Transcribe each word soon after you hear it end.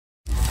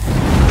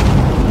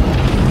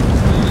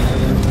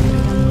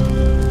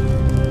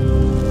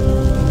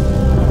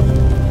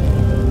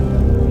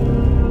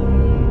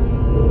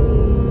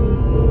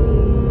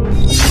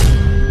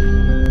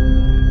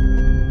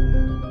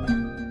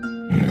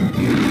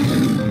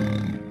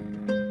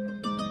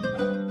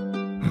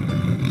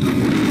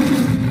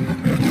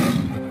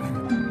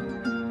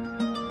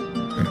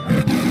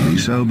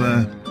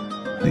sober,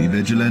 be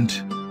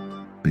vigilant,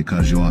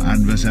 because your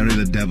adversary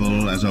the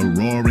devil, as a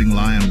roaring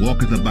lion,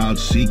 walketh about,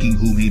 seeking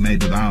whom he may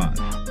devour.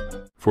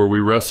 For we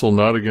wrestle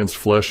not against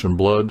flesh and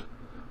blood,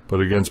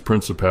 but against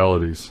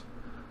principalities,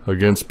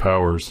 against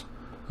powers,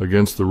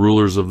 against the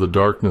rulers of the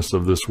darkness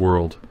of this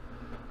world,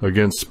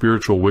 against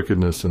spiritual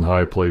wickedness in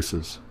high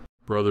places.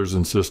 Brothers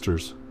and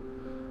sisters,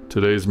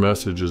 today's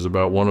message is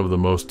about one of the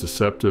most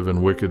deceptive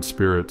and wicked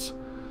spirits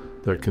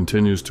that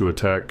continues to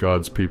attack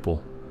God's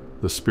people,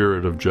 the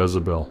spirit of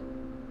Jezebel.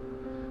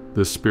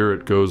 This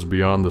spirit goes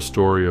beyond the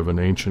story of an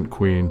ancient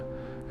queen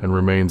and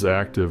remains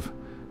active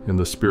in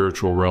the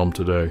spiritual realm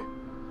today,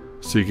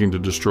 seeking to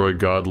destroy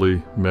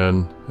godly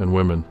men and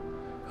women,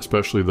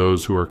 especially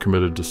those who are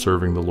committed to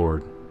serving the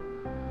Lord.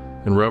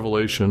 In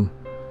Revelation,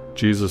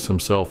 Jesus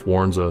himself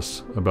warns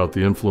us about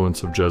the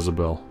influence of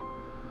Jezebel,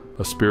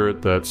 a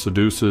spirit that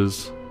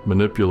seduces,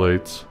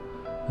 manipulates,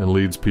 and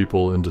leads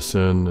people into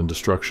sin and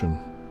destruction.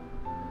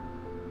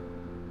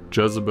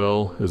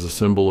 Jezebel is a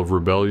symbol of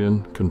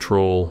rebellion,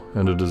 control,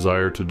 and a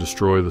desire to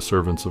destroy the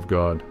servants of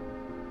God.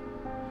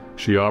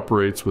 She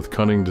operates with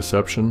cunning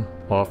deception,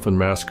 often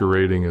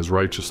masquerading as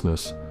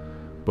righteousness,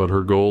 but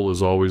her goal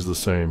is always the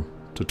same: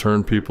 to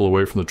turn people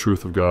away from the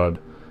truth of God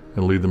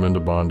and lead them into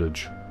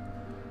bondage.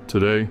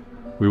 Today,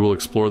 we will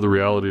explore the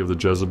reality of the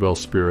Jezebel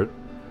spirit,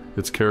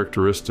 its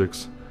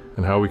characteristics,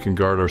 and how we can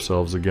guard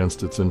ourselves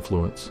against its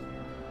influence.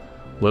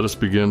 Let us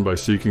begin by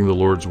seeking the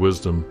Lord's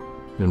wisdom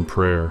in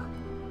prayer.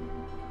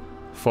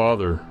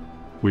 Father,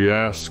 we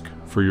ask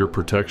for your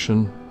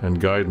protection and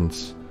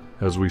guidance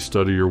as we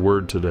study your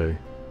word today.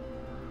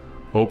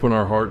 Open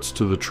our hearts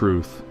to the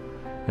truth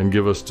and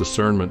give us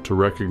discernment to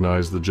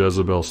recognize the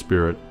Jezebel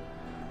spirit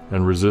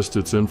and resist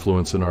its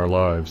influence in our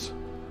lives.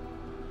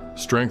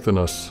 Strengthen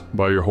us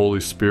by your Holy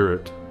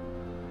Spirit,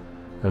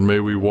 and may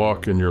we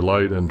walk in your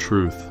light and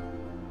truth.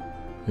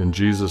 In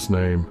Jesus'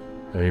 name,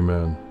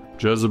 amen.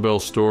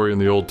 Jezebel's story in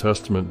the Old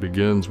Testament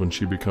begins when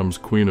she becomes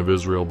queen of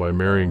Israel by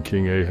marrying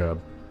King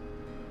Ahab.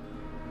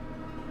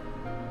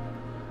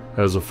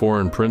 As a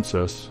foreign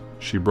princess,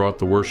 she brought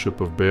the worship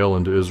of Baal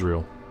into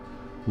Israel,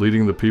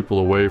 leading the people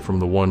away from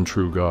the one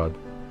true God.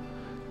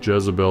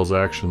 Jezebel's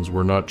actions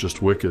were not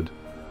just wicked,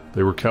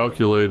 they were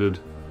calculated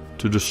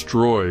to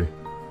destroy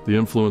the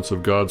influence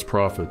of God's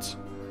prophets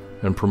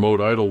and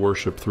promote idol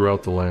worship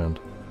throughout the land.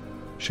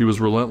 She was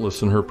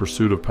relentless in her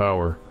pursuit of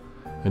power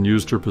and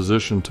used her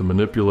position to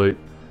manipulate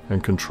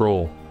and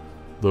control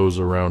those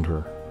around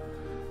her.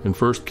 In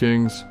 1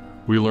 Kings,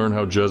 we learn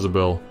how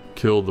Jezebel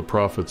killed the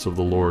prophets of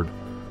the Lord,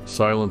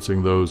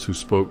 silencing those who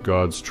spoke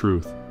God's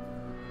truth.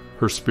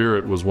 Her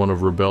spirit was one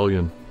of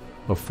rebellion,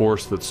 a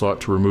force that sought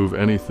to remove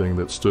anything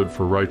that stood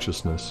for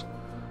righteousness.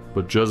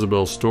 But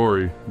Jezebel's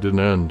story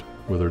didn't end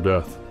with her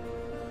death.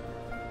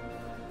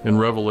 In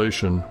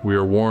Revelation, we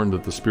are warned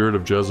that the spirit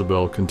of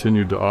Jezebel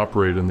continued to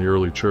operate in the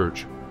early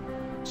church,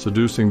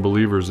 seducing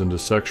believers into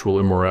sexual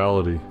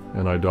immorality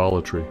and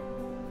idolatry.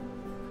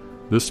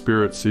 This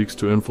spirit seeks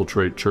to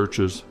infiltrate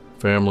churches,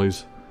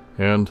 families,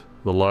 and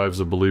the lives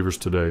of believers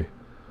today,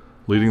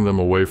 leading them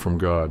away from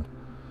God.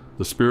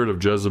 The spirit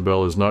of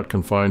Jezebel is not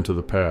confined to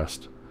the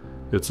past.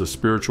 It's a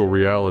spiritual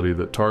reality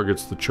that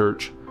targets the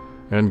church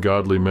and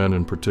godly men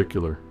in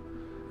particular.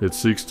 It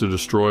seeks to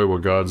destroy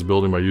what God's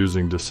building by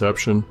using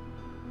deception,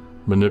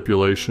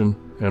 manipulation,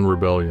 and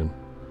rebellion.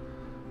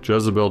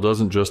 Jezebel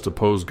doesn't just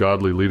oppose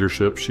godly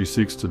leadership, she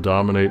seeks to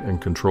dominate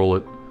and control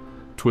it,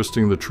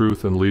 twisting the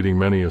truth and leading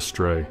many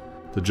astray.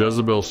 The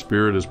Jezebel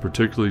spirit is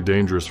particularly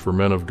dangerous for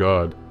men of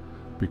God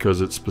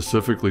because it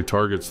specifically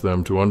targets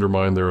them to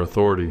undermine their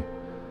authority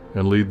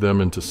and lead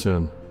them into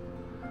sin.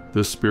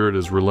 This spirit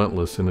is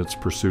relentless in its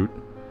pursuit,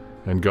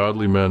 and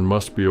godly men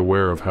must be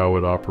aware of how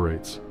it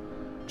operates.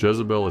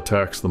 Jezebel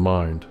attacks the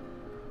mind,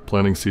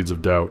 planting seeds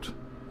of doubt,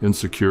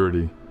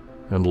 insecurity,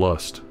 and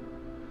lust.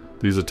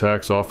 These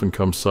attacks often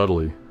come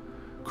subtly,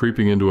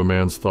 creeping into a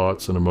man's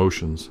thoughts and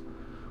emotions,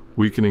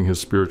 weakening his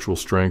spiritual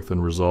strength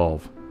and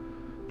resolve.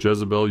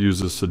 Jezebel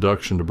uses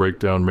seduction to break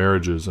down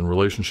marriages and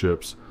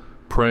relationships,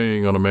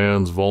 preying on a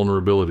man's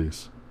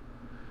vulnerabilities.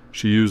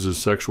 She uses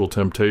sexual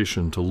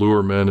temptation to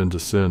lure men into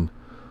sin,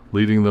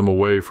 leading them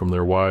away from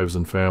their wives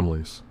and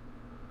families.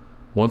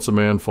 Once a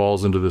man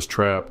falls into this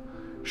trap,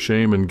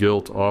 shame and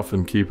guilt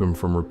often keep him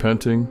from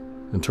repenting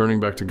and turning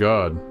back to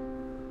God.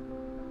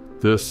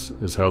 This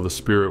is how the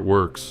spirit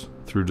works,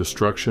 through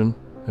destruction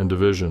and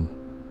division.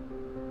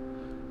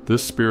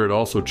 This spirit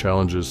also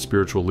challenges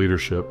spiritual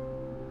leadership.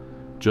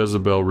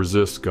 Jezebel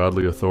resists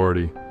godly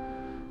authority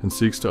and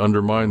seeks to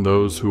undermine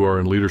those who are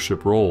in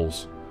leadership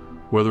roles,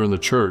 whether in the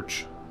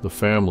church, the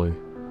family,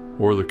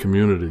 or the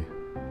community.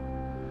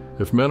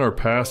 If men are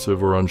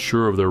passive or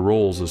unsure of their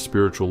roles as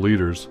spiritual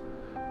leaders,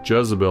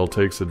 Jezebel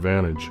takes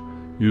advantage,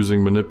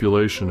 using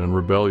manipulation and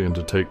rebellion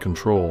to take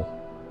control.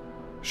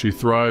 She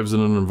thrives in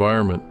an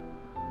environment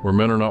where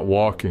men are not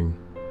walking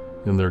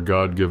in their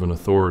God-given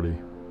authority.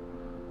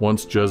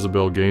 Once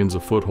Jezebel gains a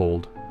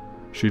foothold,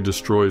 she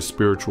destroys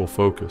spiritual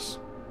focus.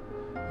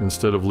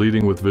 Instead of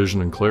leading with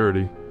vision and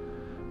clarity,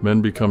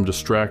 men become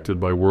distracted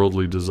by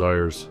worldly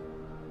desires,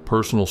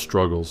 personal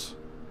struggles,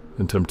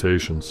 and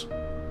temptations.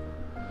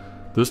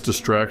 This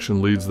distraction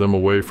leads them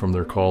away from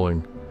their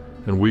calling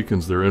and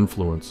weakens their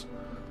influence,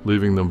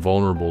 leaving them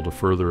vulnerable to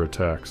further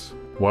attacks.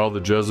 While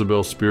the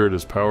Jezebel spirit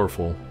is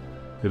powerful,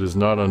 it is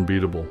not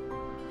unbeatable.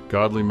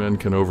 Godly men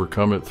can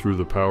overcome it through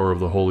the power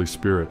of the Holy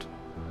Spirit.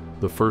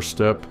 The first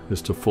step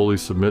is to fully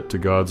submit to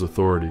God's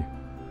authority.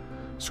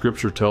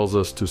 Scripture tells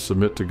us to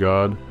submit to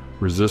God,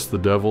 resist the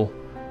devil,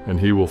 and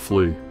he will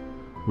flee.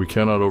 We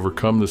cannot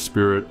overcome the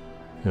spirit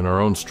in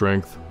our own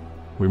strength.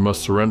 We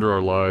must surrender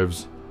our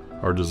lives,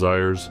 our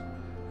desires,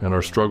 and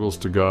our struggles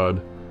to God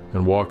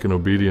and walk in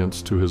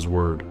obedience to His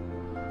word.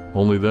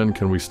 Only then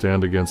can we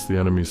stand against the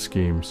enemy's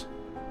schemes.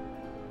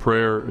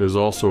 Prayer is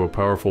also a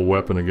powerful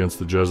weapon against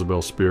the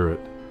Jezebel spirit.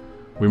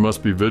 We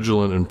must be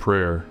vigilant in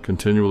prayer,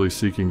 continually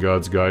seeking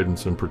God's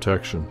guidance and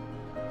protection.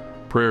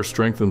 Prayer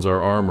strengthens our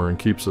armor and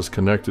keeps us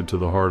connected to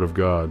the heart of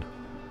God.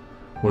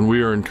 When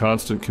we are in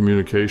constant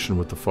communication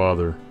with the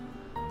Father,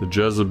 the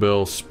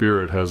Jezebel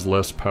spirit has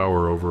less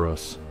power over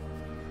us.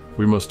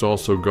 We must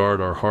also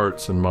guard our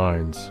hearts and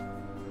minds.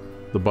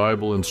 The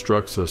Bible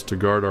instructs us to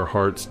guard our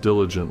hearts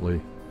diligently,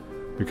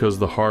 because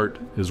the heart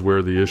is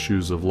where the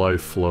issues of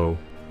life flow.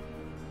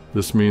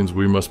 This means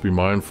we must be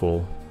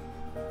mindful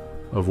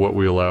of what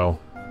we allow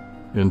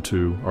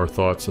into our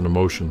thoughts and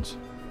emotions.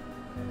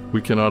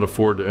 We cannot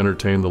afford to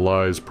entertain the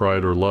lies,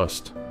 pride, or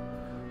lust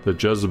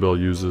that Jezebel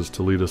uses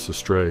to lead us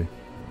astray.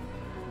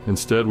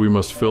 Instead, we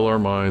must fill our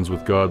minds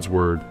with God's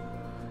word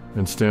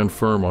and stand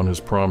firm on His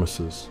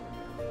promises.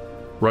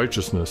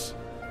 Righteousness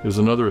is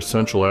another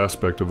essential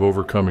aspect of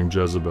overcoming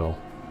Jezebel.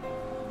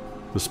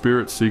 The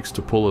spirit seeks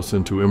to pull us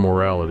into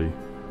immorality,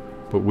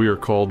 but we are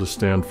called to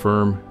stand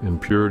firm in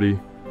purity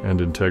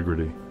and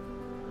integrity.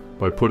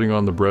 By putting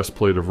on the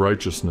breastplate of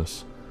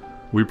righteousness,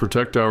 we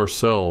protect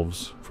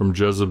ourselves from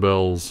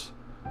Jezebel's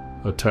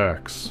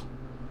attacks.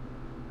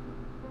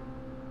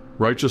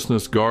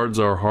 Righteousness guards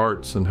our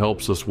hearts and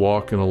helps us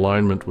walk in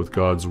alignment with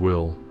God's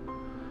will.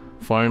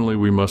 Finally,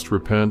 we must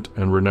repent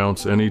and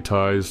renounce any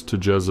ties to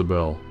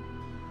Jezebel.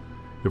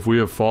 If we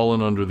have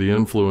fallen under the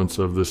influence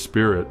of this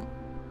spirit,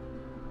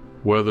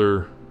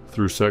 whether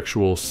through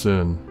sexual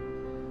sin,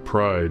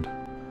 pride,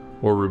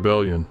 or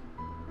rebellion,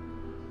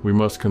 we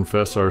must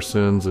confess our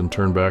sins and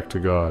turn back to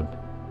God.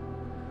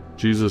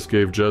 Jesus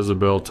gave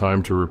Jezebel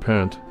time to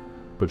repent,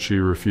 but she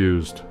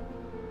refused.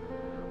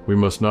 We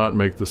must not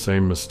make the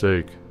same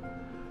mistake.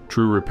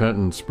 True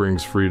repentance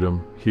brings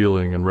freedom,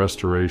 healing, and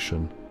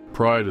restoration.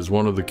 Pride is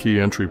one of the key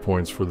entry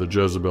points for the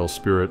Jezebel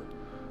spirit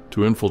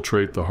to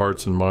infiltrate the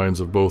hearts and minds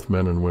of both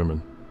men and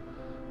women.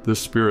 This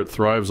spirit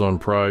thrives on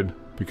pride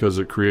because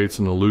it creates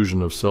an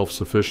illusion of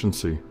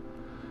self-sufficiency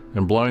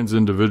and blinds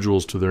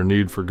individuals to their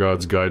need for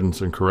God's guidance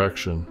and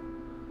correction.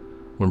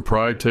 When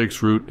pride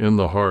takes root in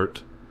the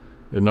heart,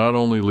 it not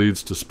only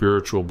leads to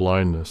spiritual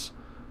blindness,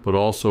 but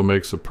also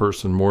makes a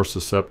person more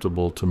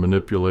susceptible to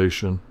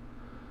manipulation,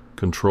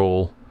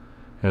 control,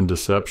 and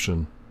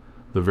deception,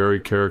 the very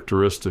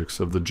characteristics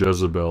of the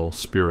Jezebel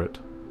spirit.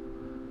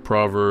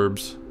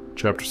 Proverbs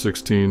chapter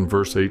 16,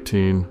 verse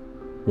 18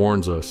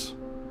 warns us,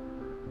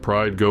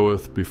 "Pride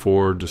goeth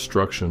before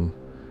destruction,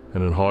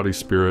 and an haughty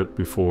spirit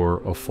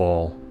before a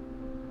fall."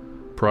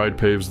 Pride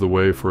paves the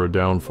way for a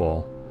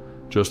downfall,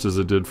 just as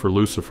it did for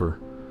Lucifer,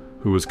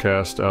 who was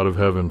cast out of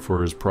heaven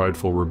for his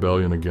prideful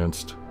rebellion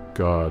against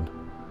God.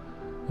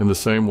 In the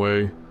same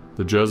way,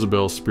 the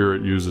Jezebel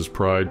spirit uses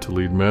pride to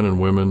lead men and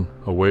women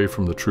away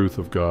from the truth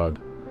of God,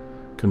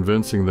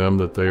 convincing them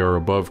that they are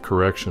above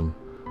correction,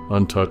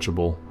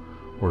 untouchable,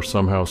 or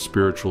somehow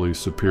spiritually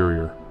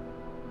superior.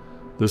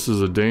 This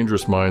is a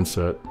dangerous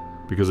mindset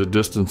because it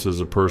distances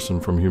a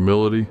person from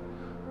humility,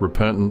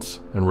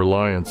 repentance, and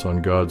reliance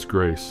on God's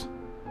grace.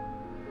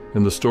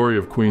 In the story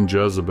of Queen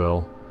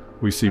Jezebel,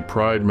 we see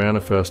pride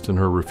manifest in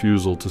her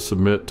refusal to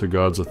submit to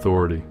God's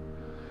authority.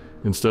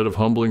 Instead of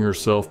humbling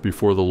herself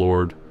before the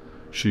Lord,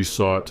 she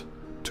sought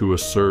to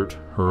assert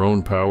her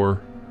own power,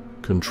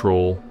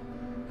 control,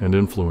 and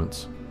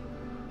influence.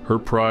 Her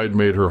pride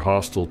made her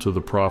hostile to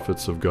the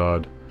prophets of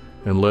God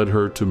and led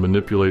her to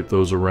manipulate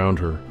those around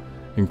her,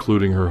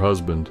 including her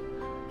husband,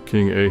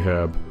 King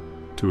Ahab,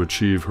 to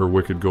achieve her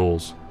wicked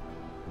goals.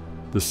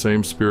 This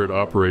same spirit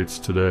operates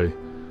today,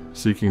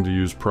 seeking to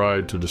use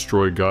pride to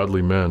destroy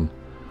godly men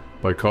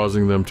by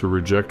causing them to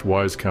reject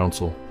wise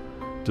counsel,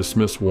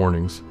 dismiss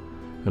warnings,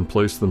 and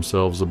place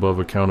themselves above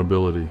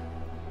accountability.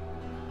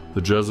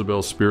 The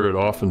Jezebel spirit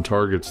often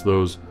targets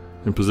those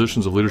in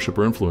positions of leadership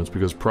or influence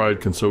because pride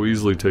can so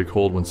easily take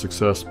hold when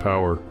success,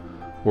 power,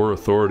 or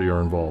authority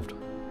are involved.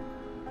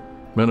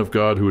 Men of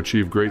God who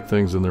achieve great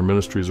things in their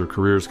ministries or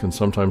careers can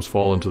sometimes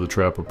fall into the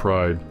trap of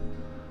pride,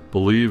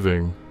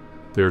 believing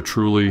they are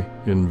truly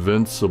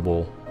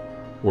invincible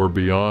or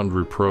beyond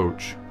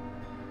reproach.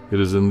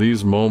 It is in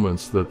these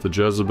moments that the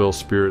Jezebel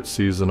spirit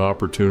sees an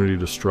opportunity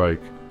to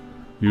strike,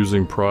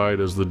 using pride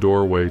as the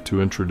doorway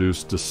to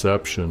introduce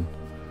deception,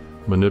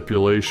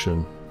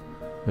 manipulation,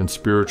 and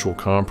spiritual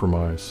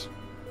compromise.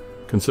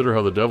 Consider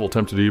how the devil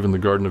tempted Eve in the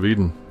Garden of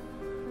Eden.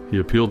 He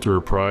appealed to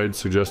her pride,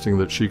 suggesting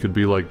that she could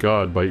be like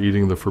God by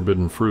eating the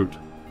forbidden fruit.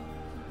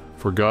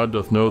 For God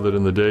doth know that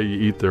in the day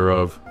ye eat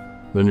thereof,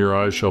 then your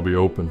eyes shall be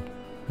opened,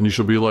 and ye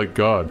shall be like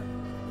God,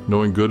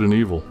 knowing good and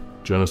evil.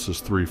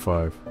 Genesis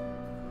 3:5.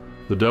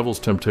 The devil's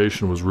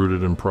temptation was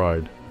rooted in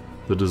pride,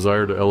 the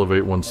desire to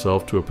elevate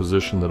oneself to a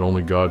position that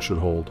only God should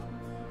hold.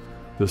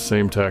 This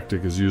same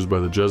tactic is used by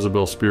the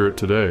Jezebel spirit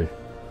today,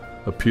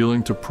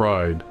 appealing to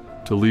pride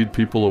to lead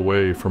people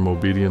away from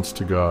obedience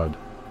to God.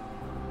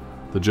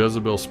 The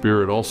Jezebel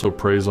spirit also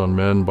preys on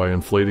men by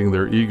inflating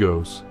their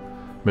egos,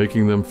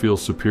 making them feel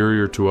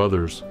superior to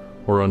others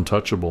or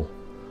untouchable.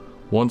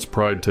 Once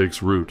pride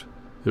takes root,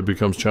 it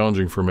becomes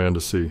challenging for man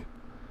to see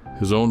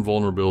his own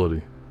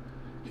vulnerability.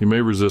 He may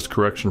resist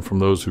correction from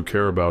those who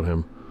care about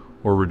him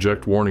or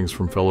reject warnings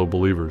from fellow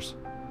believers.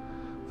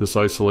 This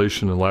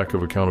isolation and lack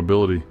of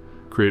accountability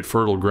create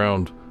fertile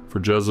ground for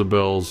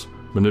Jezebel's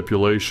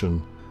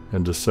manipulation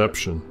and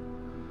deception.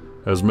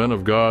 As men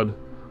of God,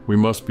 we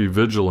must be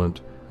vigilant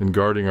in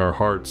guarding our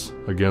hearts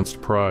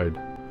against pride.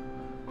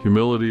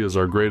 Humility is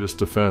our greatest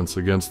defense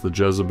against the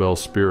Jezebel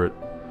spirit.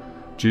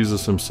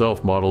 Jesus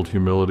himself modeled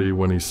humility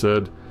when he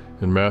said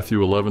in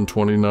Matthew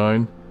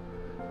 11:29,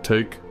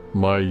 "Take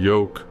my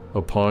yoke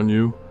upon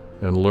you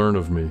and learn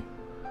of me,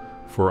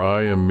 for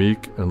I am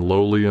meek and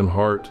lowly in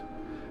heart,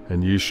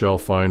 and ye shall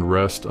find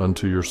rest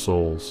unto your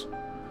souls."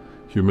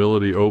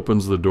 Humility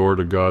opens the door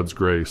to God's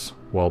grace,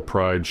 while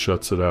pride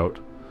shuts it out.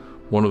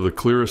 One of the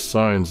clearest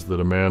signs that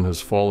a man has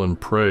fallen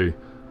prey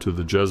to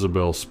the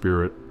Jezebel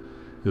spirit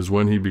is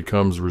when he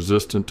becomes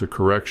resistant to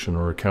correction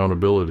or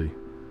accountability.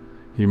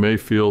 He may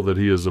feel that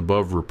he is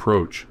above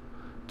reproach,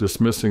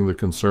 dismissing the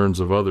concerns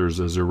of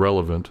others as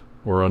irrelevant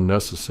or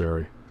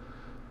unnecessary.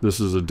 This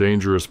is a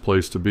dangerous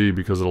place to be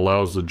because it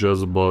allows the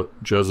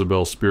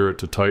Jezebel spirit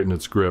to tighten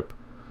its grip,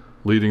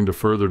 leading to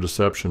further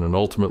deception and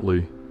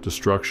ultimately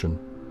destruction.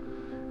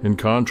 In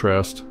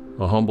contrast,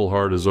 a humble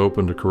heart is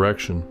open to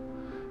correction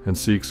and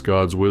seeks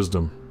God's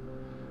wisdom.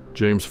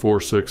 James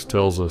 4:6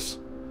 tells us,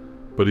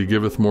 "But he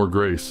giveth more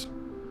grace.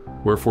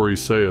 Wherefore he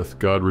saith,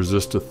 God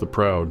resisteth the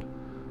proud,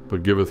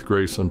 but giveth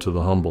grace unto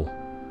the humble."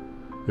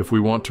 If we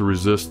want to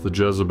resist the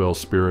Jezebel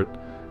spirit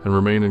and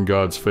remain in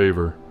God's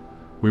favor,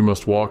 we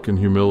must walk in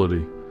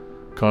humility,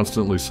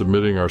 constantly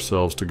submitting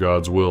ourselves to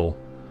God's will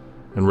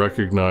and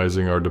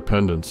recognizing our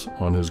dependence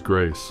on his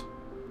grace.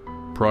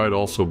 Pride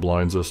also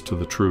blinds us to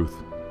the truth.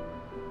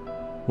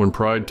 When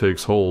pride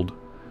takes hold,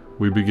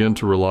 we begin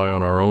to rely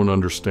on our own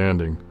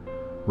understanding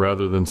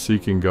rather than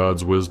seeking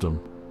God's wisdom.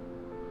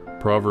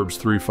 Proverbs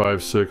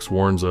 3:5-6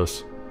 warns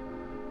us,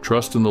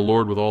 "Trust in the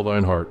Lord with all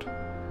thine heart,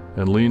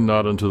 and lean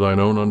not unto thine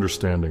own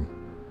understanding.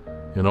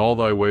 In all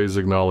thy ways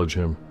acknowledge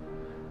him,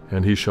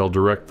 and he shall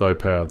direct thy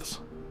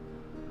paths."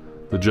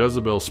 The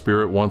Jezebel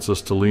spirit wants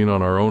us to lean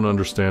on our own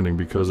understanding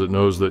because it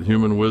knows that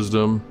human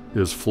wisdom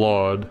is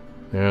flawed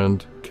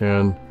and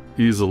can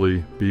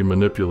easily be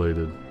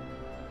manipulated.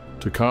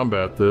 To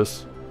combat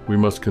this, we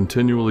must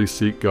continually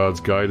seek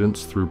God's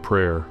guidance through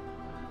prayer,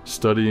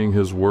 studying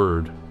his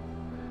word,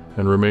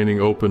 and remaining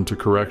open to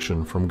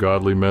correction from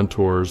godly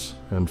mentors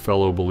and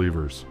fellow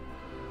believers.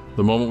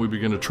 The moment we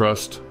begin to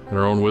trust in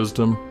our own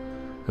wisdom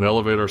and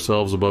elevate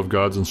ourselves above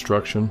God's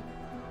instruction,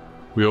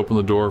 we open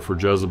the door for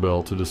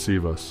Jezebel to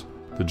deceive us.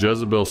 The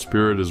Jezebel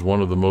spirit is one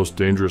of the most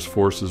dangerous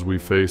forces we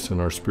face in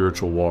our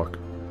spiritual walk.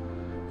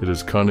 It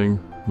is cunning,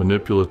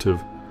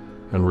 manipulative,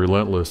 and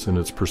relentless in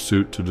its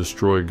pursuit to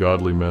destroy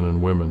godly men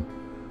and women.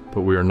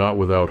 But we are not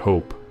without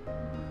hope.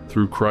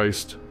 Through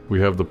Christ,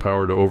 we have the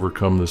power to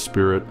overcome the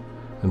spirit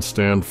and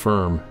stand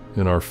firm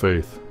in our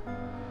faith.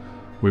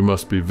 We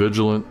must be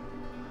vigilant,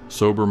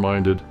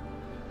 sober-minded,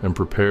 and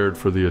prepared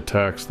for the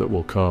attacks that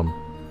will come.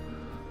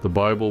 The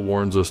Bible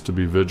warns us to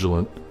be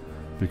vigilant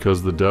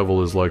because the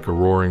devil is like a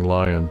roaring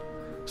lion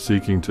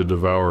seeking to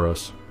devour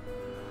us.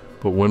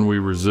 But when we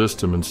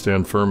resist him and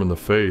stand firm in the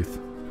faith,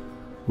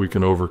 we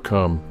can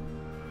overcome.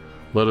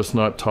 Let us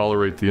not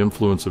tolerate the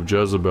influence of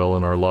Jezebel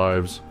in our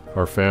lives,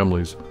 our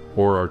families,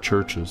 or our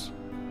churches.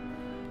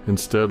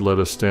 Instead, let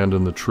us stand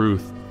in the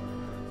truth,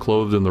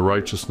 clothed in the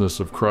righteousness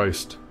of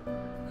Christ,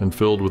 and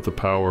filled with the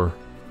power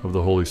of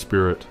the Holy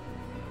Spirit.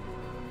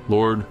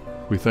 Lord,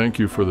 we thank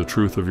you for the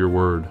truth of your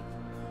word.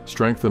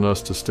 Strengthen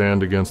us to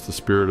stand against the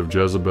spirit of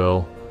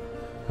Jezebel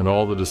and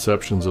all the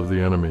deceptions of the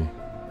enemy.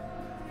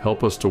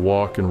 Help us to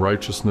walk in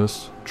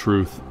righteousness,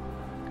 truth,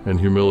 and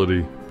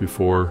humility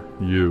before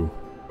you.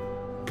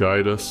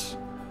 Guide us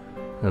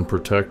and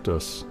protect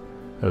us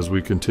as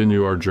we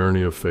continue our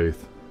journey of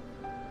faith.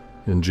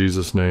 In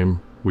Jesus' name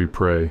we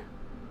pray.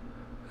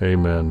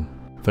 Amen.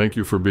 Thank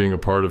you for being a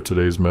part of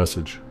today's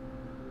message.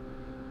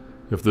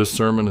 If this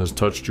sermon has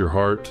touched your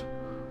heart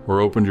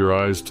or opened your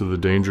eyes to the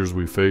dangers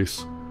we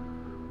face,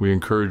 we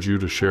encourage you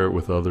to share it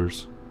with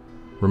others.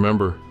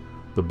 Remember,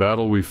 the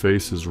battle we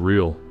face is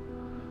real,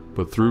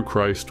 but through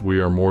Christ we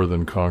are more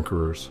than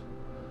conquerors.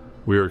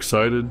 We are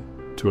excited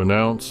to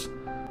announce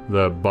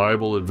that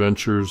Bible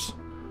Adventures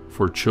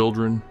for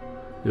Children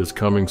is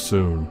coming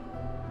soon.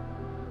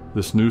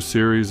 This new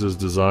series is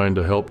designed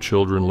to help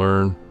children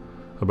learn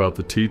about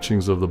the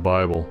teachings of the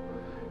Bible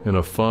in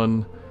a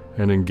fun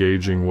and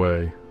engaging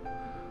way.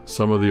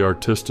 Some of the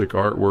artistic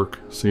artwork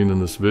seen in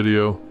this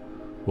video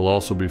will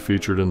also be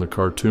featured in the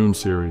cartoon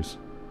series.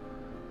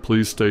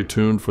 Please stay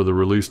tuned for the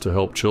release to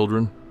help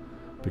children,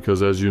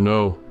 because as you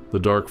know, the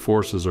dark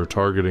forces are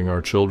targeting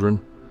our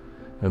children,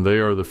 and they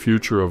are the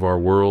future of our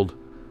world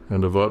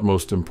and of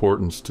utmost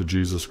importance to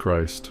Jesus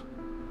Christ.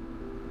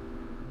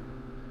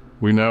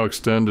 We now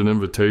extend an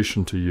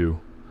invitation to you,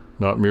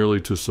 not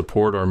merely to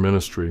support our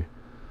ministry,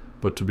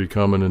 but to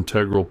become an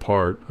integral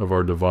part of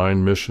our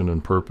divine mission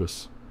and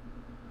purpose.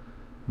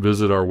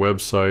 Visit our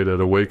website at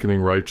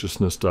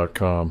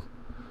awakeningrighteousness.com,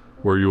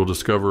 where you will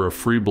discover a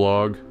free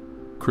blog,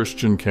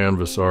 Christian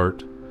canvas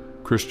art,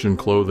 Christian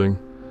clothing,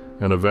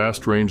 and a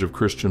vast range of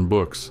Christian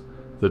books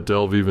that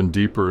delve even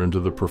deeper into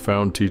the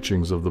profound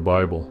teachings of the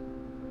Bible.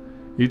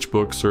 Each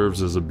book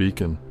serves as a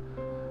beacon,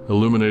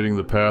 illuminating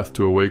the path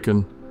to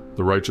awaken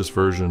the righteous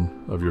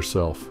version of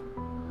yourself.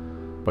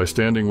 By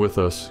standing with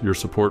us, your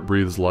support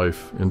breathes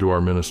life into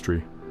our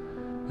ministry,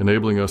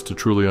 enabling us to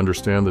truly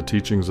understand the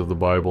teachings of the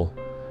Bible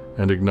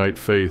and ignite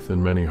faith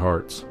in many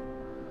hearts.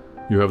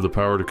 You have the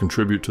power to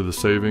contribute to the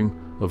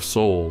saving of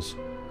souls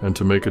and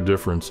to make a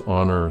difference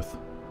on earth.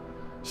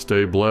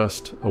 Stay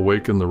blessed,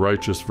 awaken the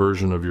righteous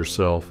version of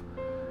yourself,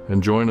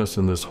 and join us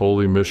in this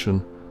holy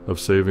mission of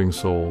saving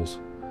souls.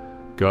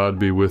 God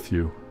be with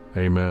you.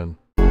 Amen.